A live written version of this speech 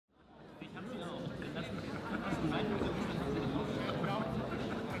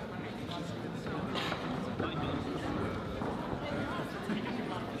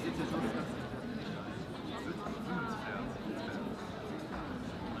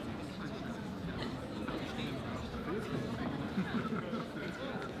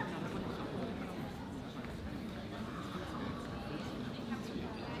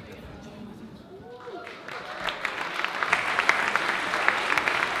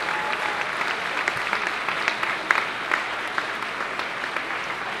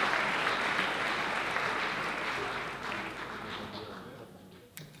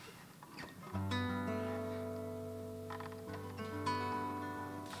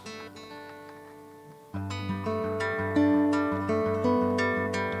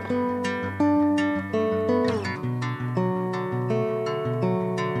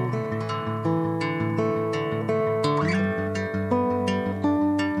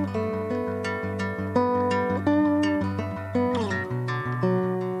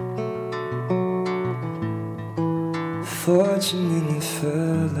fortune in the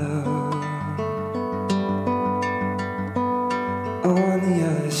furlough. On the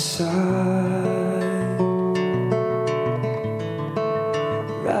other side,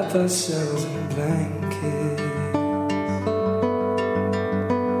 wrap ourselves in blankets,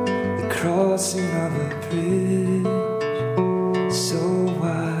 the crossing of a bridge, so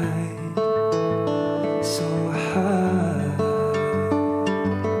wide, so high.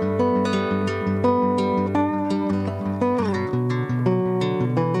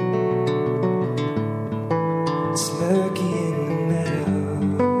 It's murky in the meadow,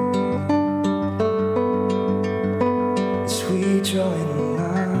 as we draw in the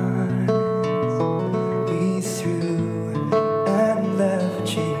lines, we threw and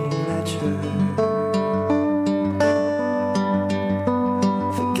leveraging ledger,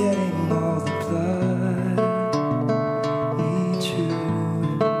 forgetting all the blood we drew.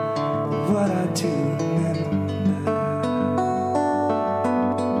 What I do remember,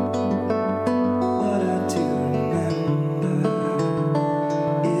 what I do remember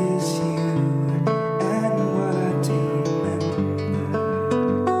is you, and what I do remember,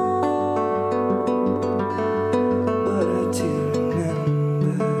 what I do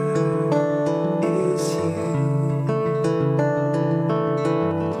remember is you.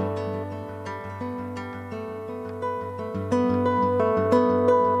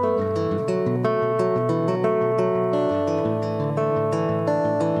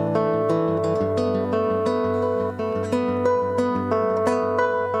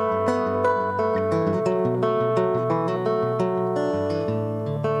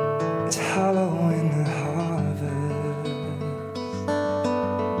 It's hollow in the harvest,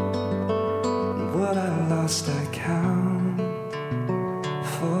 and what I lost I count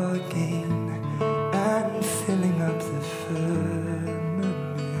for gain, and filling up the firmament,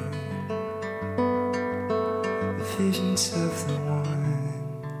 the visions of the one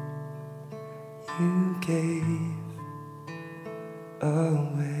you gave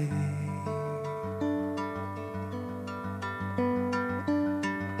away.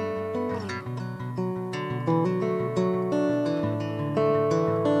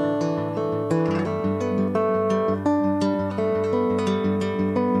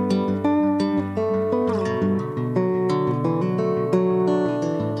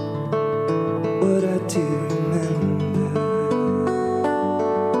 What I do remember,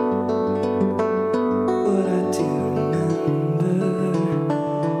 what I do remember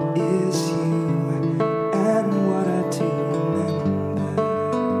is you, and what I do remember,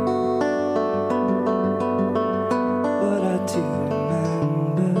 what I do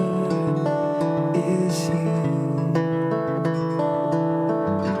remember is you.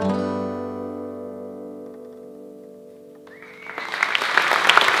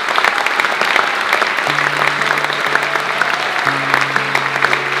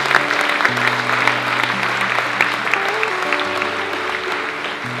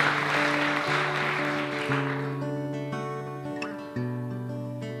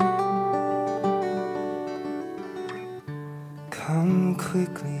 Come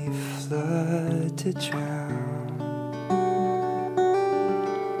quickly, flood to drown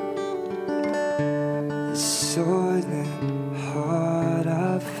this soylent heart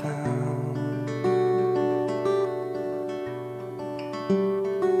I've found.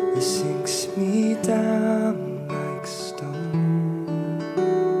 It sinks me down like stone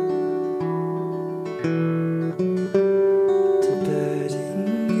to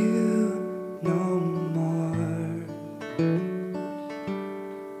burden you no more.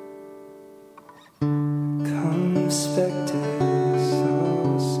 Come, spectres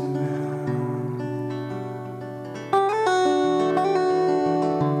all surround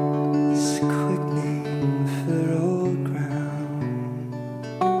this quickening furrowed ground,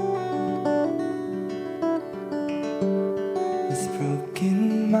 with broken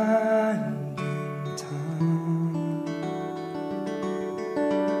mind and tongue,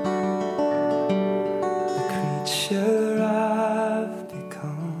 the creature I've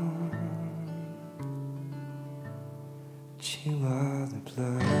become. You are the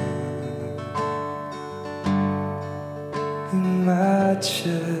blood in my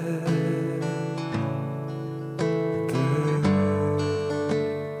chest, bird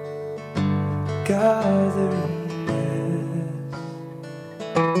gathering nest,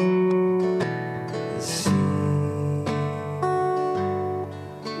 the sea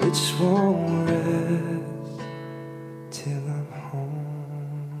which won't rest till I'm home.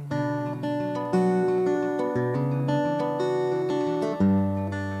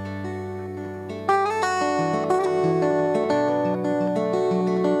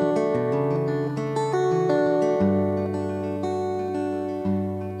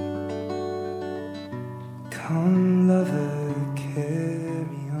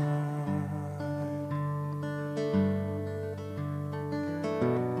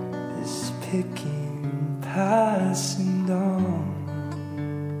 ticking, passing dawn.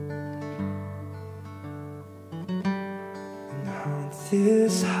 And haunt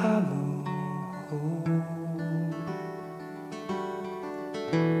this hollow